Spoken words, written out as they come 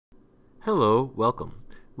Hello, welcome.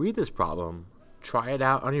 Read this problem, try it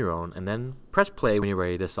out on your own, and then press play when you're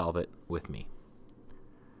ready to solve it with me.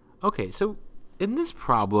 Okay, so in this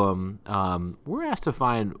problem, we're asked to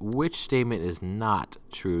find which statement is not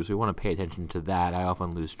true, so we want to pay attention to that. I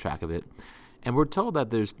often lose track of it. And we're told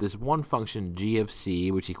that there's this one function g of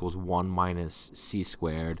c, which equals 1 minus c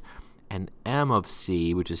squared, and m of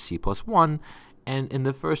c, which is c plus 1. And in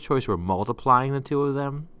the first choice, we're multiplying the two of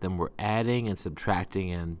them. Then we're adding and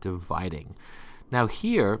subtracting and dividing. Now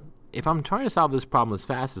here, if I'm trying to solve this problem as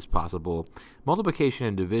fast as possible, multiplication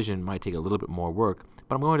and division might take a little bit more work,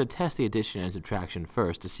 but I'm going to test the addition and subtraction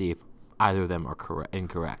first to see if either of them are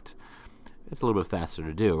incorrect. It's a little bit faster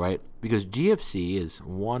to do, right? Because g of c is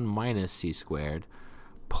 1 minus c squared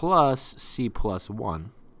plus c plus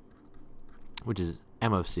 1, which is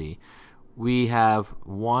m of c. We have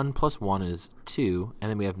 1 plus 1 is 2, and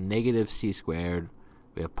then we have negative c squared,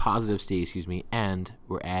 we have positive c, and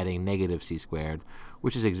we're adding negative c squared,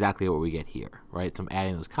 which is exactly what we get here, right? So I'm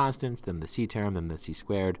adding those constants, then the c term, then the c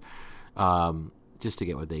squared, just to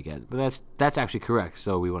get what they get. But that's actually correct,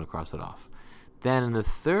 so we want to cross it off. Then in the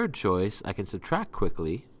third choice, I can subtract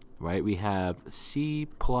quickly, right? We have c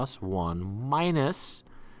plus 1 minus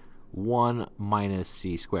 1 minus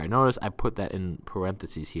c squared. Notice I put that in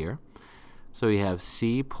parentheses here. So we have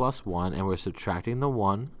c plus 1, and we're subtracting the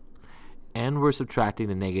 1, and we're subtracting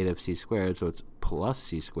the negative c squared, so it's plus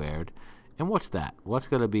c squared. And what's that? What's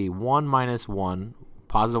going to be 1 minus 1,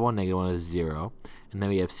 positive 1, negative 1 is 0. And then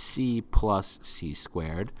we have c plus c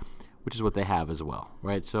squared, which is what they have as well,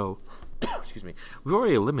 right? So, excuse me, we've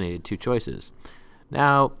already eliminated two choices.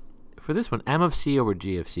 Now, for this one, m of c over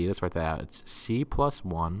g of c, let's write that out. It's c plus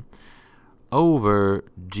 1 over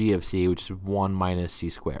g of c, which is 1 minus c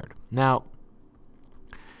squared. Now,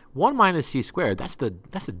 1 minus c squared, that's the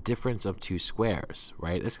difference of two squares,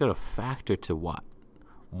 right? It's going to factor to what?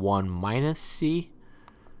 1 minus c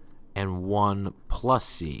and 1 plus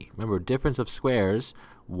c. Remember, difference of squares,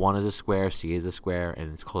 1 is a square, c is a square,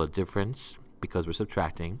 and it's called a difference because we're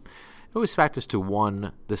subtracting. It always factors to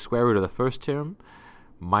 1, the square root of the first term,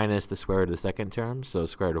 minus the square root of the second term. So the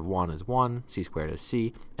square root of 1 is 1, c squared is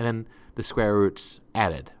c, and then the square roots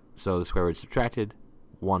added. So the square root subtracted,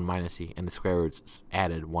 1 minus c, and the square roots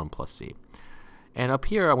added 1 plus c. And up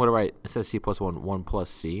here, I'm going to write, instead of c plus 1, 1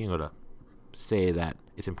 plus c. I'm going to say that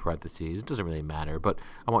it's in parentheses. It doesn't really matter, but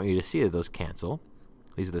I want you to see that those cancel.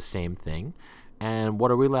 These are the same thing. And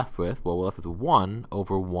what are we left with? Well, we're left with 1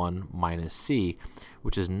 over 1 minus c,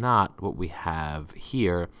 which is not what we have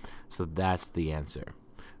here. So that's the answer,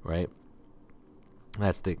 right?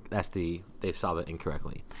 They solved it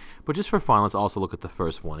incorrectly. But just for fun, let's also look at the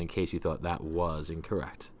first one in case you thought that was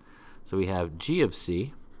incorrect. So we have g of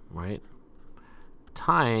c, right,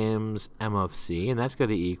 times m of c, and that's going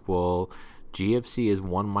to equal g of c is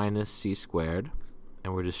 1 minus c squared,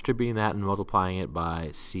 and we're distributing that and multiplying it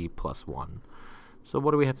by c plus 1. So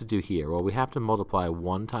what do we have to do here? Well, we have to multiply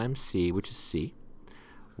 1 times c, which is c,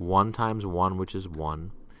 1 times 1, which is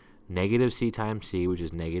 1, negative c times c, which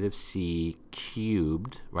is negative c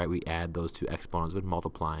cubed, right? We add those two exponents with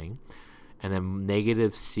multiplying. And then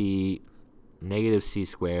negative c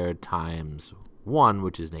squared times 1,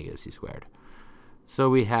 which is negative c squared. So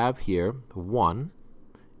we have here 1,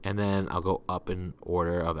 and then I'll go up in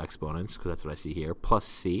order of exponents, because that's what I see here, plus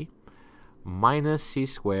c, minus c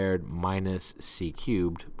squared minus c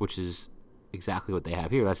cubed, which is exactly what they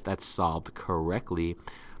have here. That's solved correctly.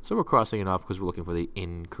 So we're crossing it off because we're looking for the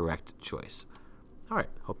incorrect choice. All right,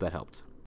 hope that helped.